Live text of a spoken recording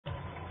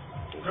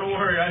Don't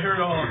worry, I heard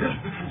all of it.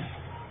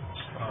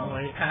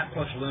 Pat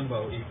plus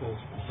Limbo equals,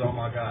 oh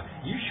my god.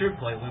 You should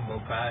play Limbo,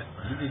 Pat.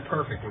 You'd be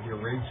perfect with your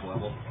rage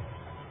level.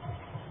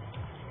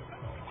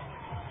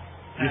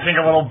 You think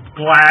a little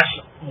glass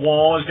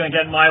wall is going to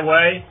get in my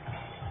way?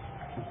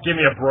 Give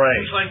me a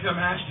break. It's like the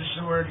Master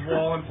Sword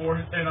wall in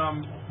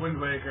Wind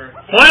Waker.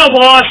 Final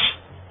boss!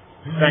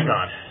 Thank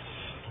God.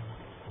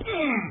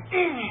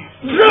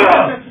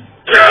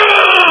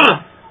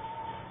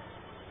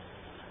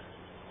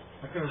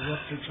 I could have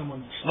lifted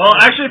someone's... Well,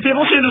 actually,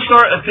 people seem to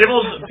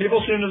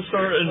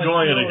start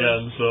enjoying it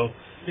again, so...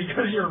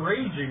 Because you're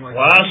raging like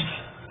Last,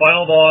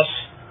 final boss,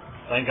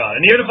 thank God.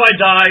 And even if I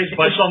die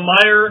by some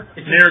minor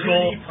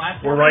miracle,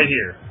 we're right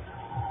here.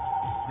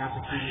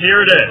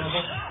 Here it is.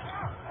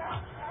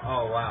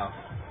 Oh, wow.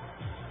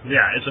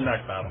 Yeah, it's a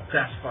mech battle.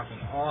 That's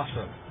fucking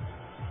awesome.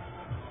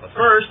 But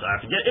first, I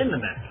have to get in the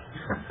mech.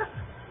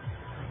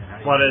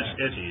 But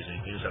it's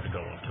easy. You just have to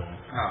go up to him.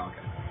 Oh,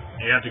 okay.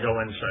 You have to go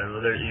inside.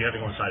 You have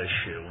to go inside his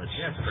shoe. It's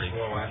pretty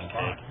slow ass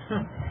cake.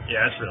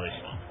 Yeah, it's really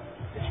slow.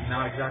 It's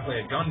not exactly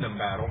a Gundam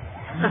battle.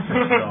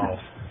 No,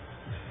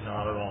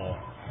 not at all.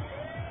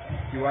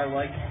 Do I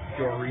like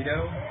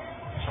Dorito?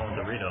 Someone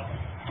Dorito.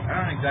 I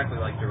don't exactly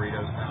like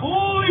Doritos now.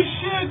 Holy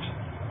shit!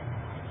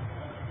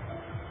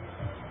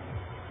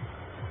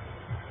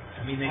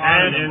 I mean, they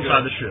and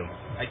inside the shoe.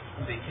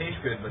 They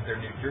taste good, but they're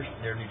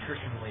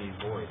nutritionally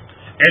void.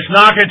 It's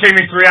not going to take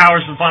me 3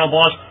 hours for the final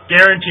boss,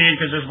 guaranteed,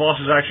 because this boss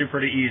is actually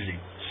pretty easy.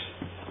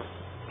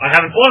 I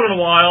haven't played in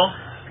a while,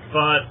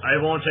 but it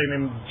won't take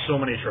me so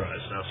many tries.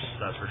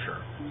 That's for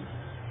sure.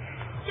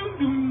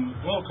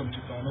 Welcome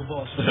to Final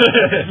Boss.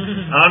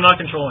 I'm not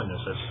controlling this.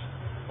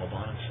 Hold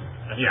on.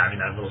 Yeah, I mean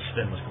that little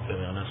spin was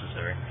completely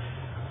unnecessary.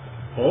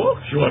 Oh,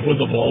 should I put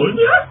the ball in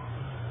there?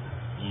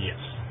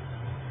 Yes.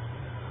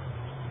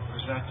 What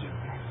does that do?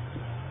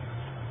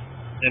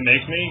 It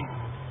makes me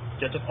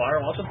get to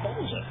fire lots of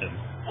balls at him.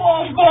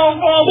 Balls, balls,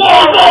 balls,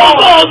 balls,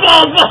 balls, balls,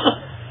 balls, balls!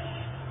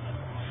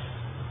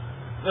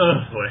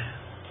 Oh, boy.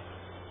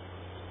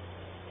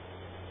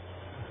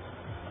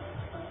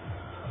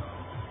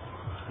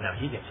 Now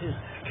he gets his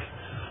neck.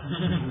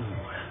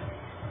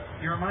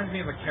 He reminds me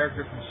of a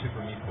character from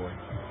Super Meat Boy.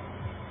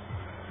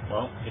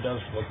 Well, he does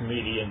look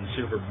meaty in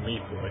Super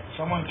Meat Boy.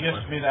 Someone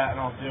gift me that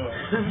and I'll do it.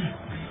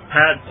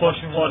 Pat put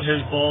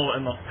his ball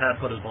in the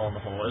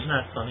hole. Isn't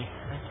that funny?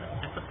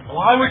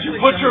 Why would you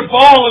put your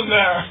ball in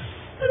there?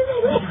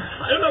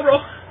 I don't know, bro.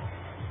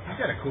 He's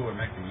got a cooler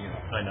mech than you.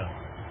 I know.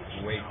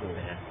 Way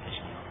cooler.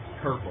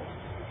 Purple.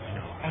 I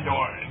know. And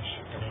orange.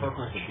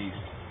 Purple's the beast.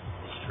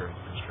 It's true.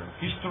 It's true.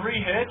 He's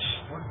 3 hits.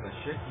 What the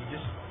shit? You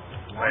just...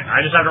 Wait,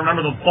 I just have to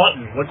remember the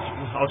button.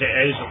 Okay,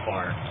 A's a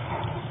fire.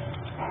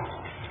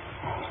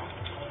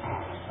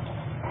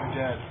 You're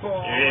dead.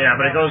 Yeah,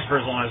 but it goes for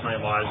as long as many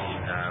lives as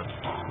you have.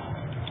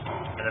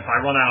 And if I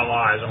run out of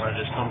lives, I'm going to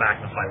just come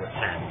back and fight with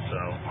 10,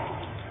 so...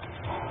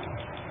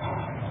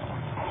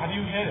 How do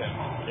you hit him?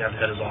 You have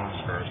to hit his arms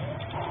first.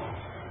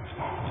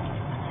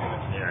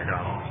 Yeah, I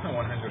got him.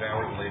 100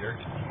 hours later.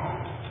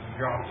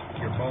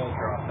 Your ball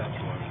dropped that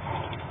much.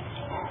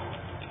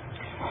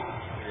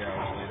 3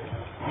 hours later.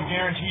 You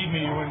guaranteed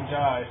me you wouldn't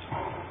die.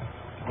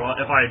 Well,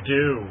 if I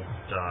do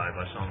die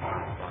by some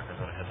fuck, I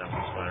thought I hit that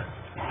one spider.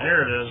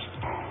 There it is.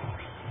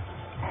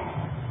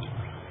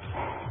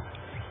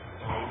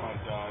 Oh, you might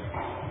die.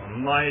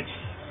 Might,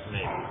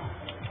 maybe.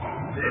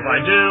 If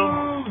I do...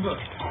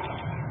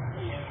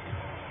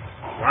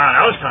 Wow,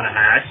 that was kind of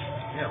hacked.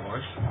 Yeah, it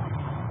was.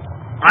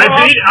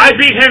 I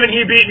beat him and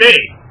he beat me.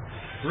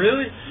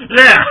 Really?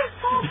 Yeah.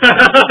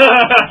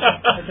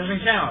 That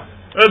doesn't count.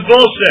 That's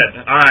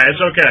bullshit. Alright,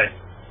 it's okay.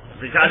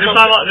 Because this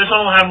time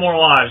I'll have more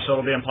lives, so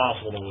it'll be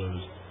impossible to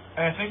lose.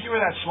 And I think you were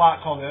that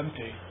slot called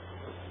empty.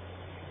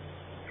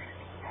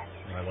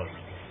 I wasn't.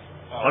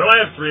 Why do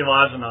I have 3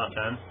 lives and not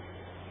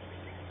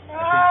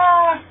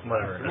 10?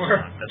 Whatever, that's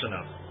fine. That's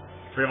enough.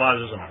 3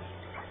 lives is enough.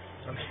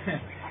 Okay.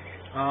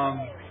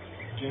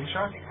 Game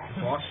Shark?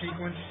 Boss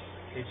sequence,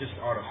 it just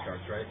auto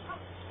starts, right?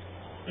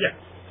 Yeah.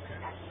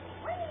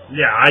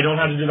 Yeah, I don't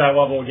have to do that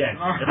level again.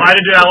 If I had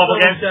to do that level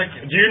again,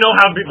 do you know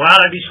how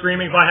loud I'd be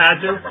screaming if I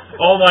had to?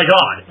 Oh my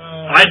god.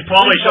 I'd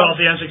probably shut off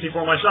the N64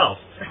 myself.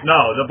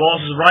 No, the boss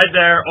is right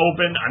there,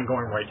 open, I'm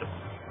going right to him.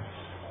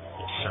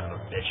 You son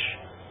of a bitch.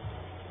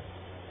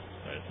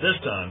 Right, this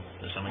time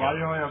why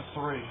do you only have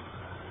 3?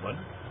 What?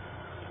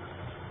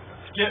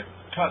 Skip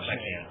I cutscene.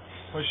 can't.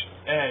 Push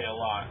A a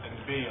lot and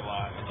B a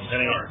lot. I'm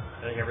hitting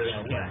everything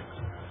I can.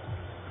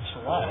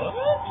 Select.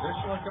 Is there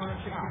select on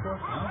N64? No?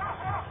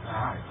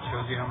 Alright,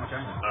 shows you how much I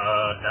know.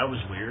 That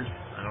was weird.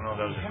 I don't know if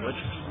that was a glitch.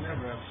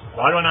 Never have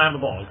Why do I not have the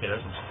ball? Okay,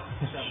 that's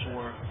except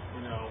for,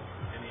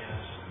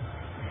 NES,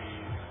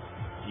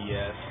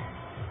 DS,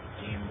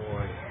 Game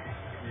Boy.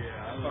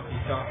 Yeah, I What the fuck are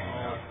you talking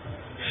about?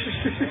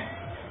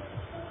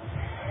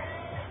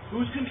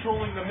 Who's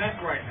controlling the mech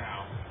right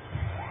now?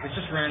 It's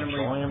just randomly...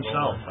 controlling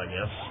himself, I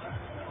guess.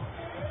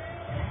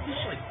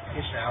 Just like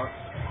piss out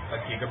a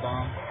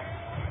gigabomb.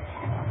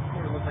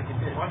 What it looked like it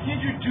did. Why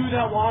can't you do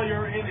that while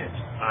you're in it?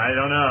 I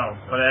don't know,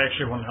 but it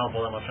actually wouldn't help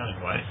all that much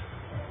anyway.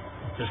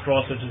 Because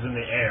cross stitch is in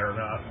the air,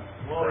 not.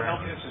 Well, it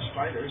helps against the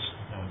spiders.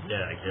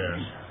 Yeah, I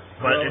guess.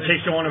 But it takes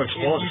too long to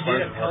explode. If you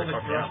did a pelvic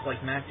thrust like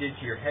Matt did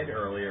to your head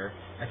earlier,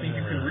 I think you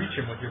can reach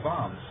him with your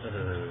bombs.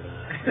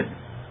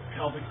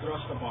 Pelvic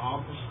thrust the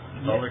bombs?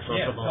 Pelvic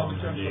thrust the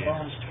bombs, pelvic thrust indeed. the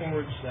bombs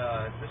towards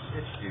the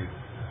stitch dude.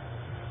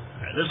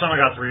 Right, this time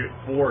I got 4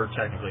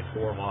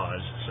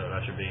 lives, so that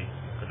should be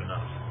good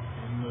enough.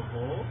 In the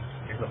hole?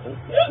 In the hole?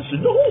 Yes,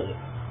 in the hole!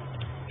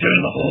 Get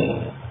in the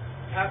hole!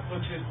 Pat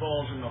puts his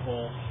balls in the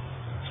hole.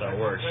 So it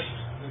works.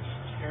 That's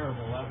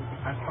terrible.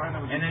 I find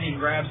that. And then he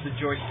grabs the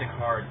joystick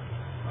hard.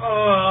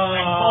 Oh!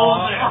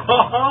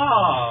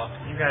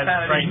 You guys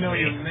Pat, frightened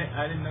me.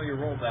 I didn't know you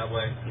rolled that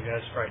way. You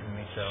guys frightened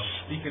me, so.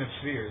 Speaking of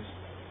spheres.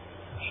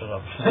 Shut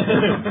up.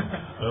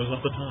 That was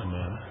not the time,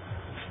 man.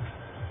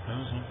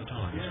 That was not the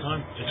time.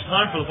 It's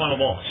time for the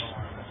final boss.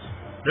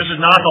 This is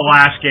not the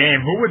last game.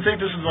 Who would think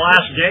this is the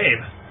last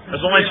game?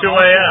 It's only 2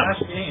 a.m.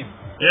 Last game.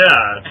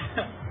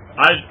 Yeah.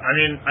 I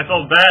mean, I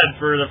felt bad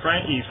for the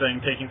Frankie thing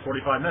taking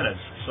 45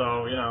 minutes,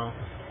 so, you know.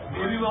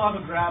 Maybe we'll have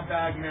a grab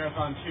bag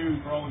marathon too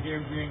for all the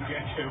games we didn't get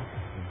to.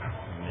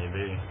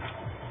 Maybe.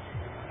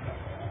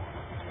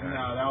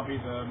 No, that'll be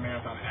the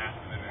marathon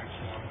after the next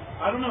one.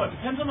 I don't know. It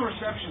depends on the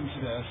reception to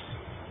this.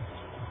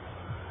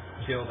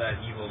 Kill that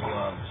evil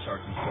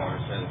Sergeant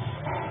Slaughter says.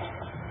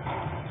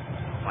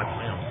 My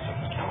plan was to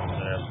kill him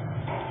with ass.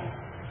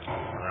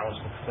 That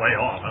was way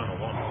off. I don't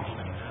know what I'm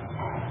thinking.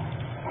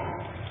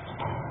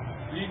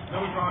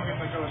 Those rockets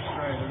that go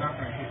astray, they're not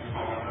going to hit you,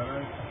 are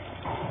they?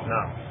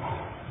 No.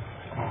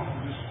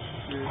 They're just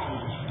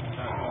seriously just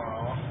that far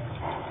off.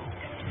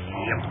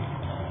 Yep.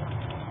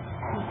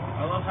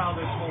 I love how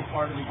this whole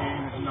part of the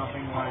game is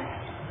nothing like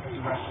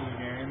the rest of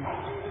the game.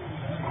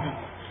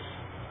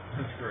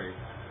 That's great.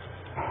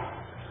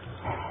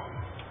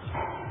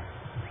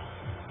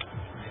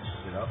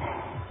 Mixes it up.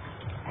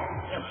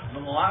 Yeah,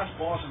 but the last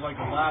boss is like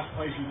the last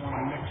place you want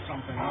to mix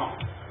something up.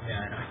 Yeah,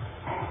 I know.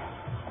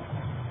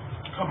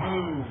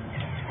 Kaboom!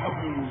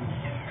 Kaboom!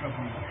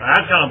 Kaboom!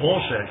 That's kind of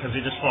bullshit, because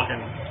he just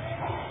fucking...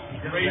 He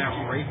does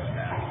that rape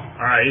attack.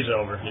 Alright, he's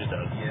over. He's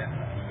dead. Yeah,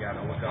 you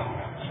gotta look up.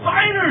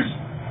 Spiders!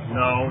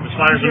 No, the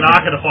spiders are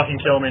not going to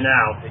fucking kill me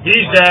now.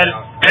 He's dead,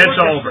 and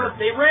it's over.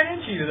 They ran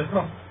into you,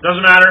 though.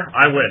 Doesn't matter,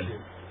 I win.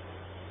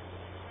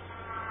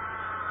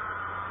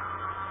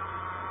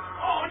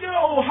 Oh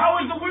no!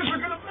 How is the wizard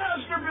gonna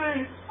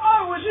masturbate?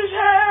 I was his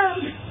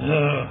hand!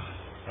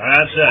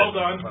 That's it. Well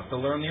done. We'll have to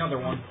learn the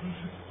other one.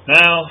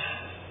 Now...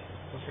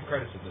 What's the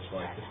credits of this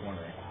like? Just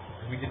wondering.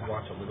 We did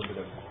watch a little bit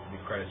of the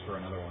credits for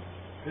another one.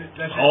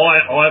 All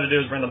I have to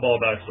do is bring the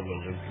ball back to the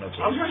wizard. That's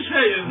it. I was gonna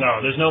say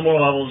No, there's no more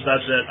levels.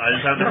 That's it. I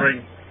just have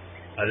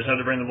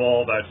to bring the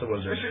ball back to the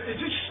wizard. it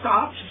just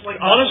stops. It's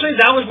like Honestly,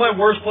 that was my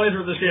worst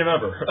playthrough of this game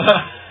ever.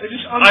 it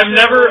just I've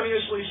never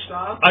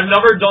stopped. I've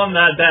never done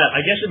that bad.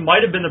 I guess it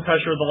might have been the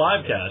pressure of the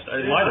live cast.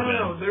 It might have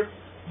been. I don't know.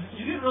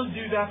 You didn't really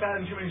do that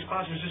bad in too many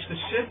spots. It was just the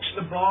ships,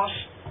 the boss,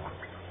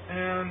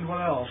 and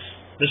what else?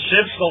 The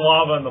ships, the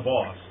lava, and the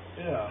boss.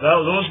 Yeah.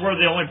 Those were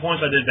the only points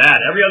I did bad.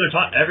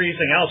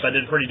 Everything else I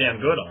did pretty damn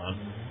good on.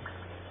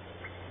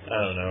 I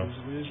don't know.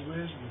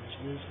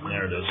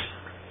 There it is.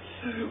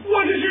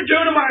 What did you do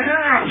to my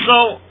hands?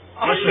 So,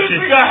 I'm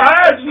missing a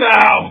hand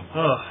now!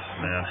 Oh,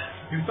 man.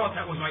 You thought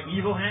that was my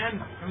evil hand?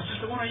 It was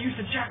just the one I used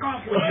to jack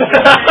off with.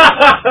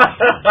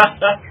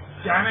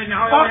 Damn it,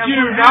 now Fuck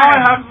you, now I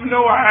have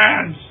no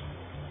hands!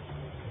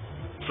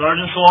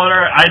 Sergeant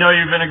Slaughter, I know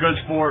you've been a good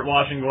sport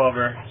watching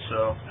Glover,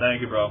 so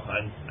thank you, bro.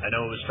 I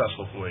know it was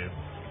stressful for you.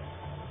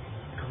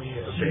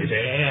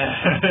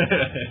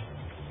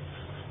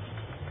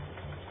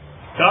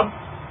 Come.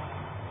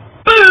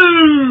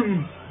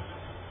 Boom!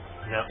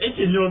 Now it's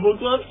a normal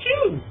glove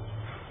too.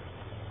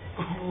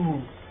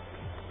 Ooh.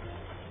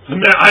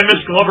 I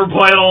miss Glover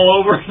playing all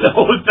over.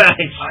 No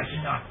thanks. I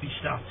cannot be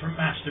stopped from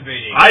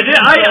masturbating. I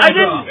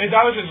didn't.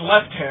 That was his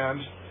left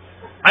hand.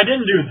 I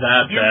didn't do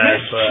that You bad,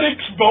 missed but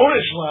 6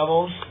 bonus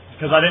levels.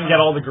 because I didn't get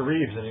all the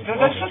Greaves.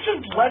 That's such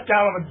a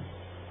letdown of a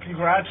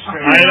congrats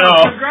stream. I know.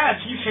 Congrats,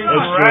 you can.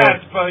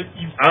 Congrats, but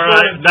you.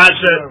 Alright, that's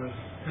it.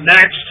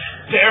 Next.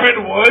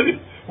 Darren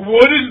Wood?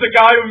 Wood is the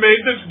guy who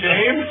made this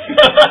game? It's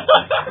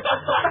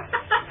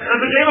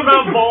a game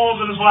about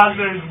balls and his last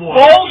name is Wood.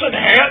 Balls and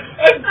hands?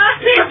 And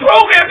he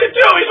programmed it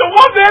too! He's a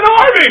one-man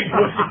army!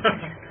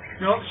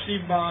 Nope,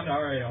 Steve Bond.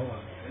 Alright, hold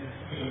on.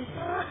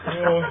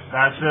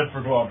 That's it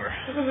for Glover.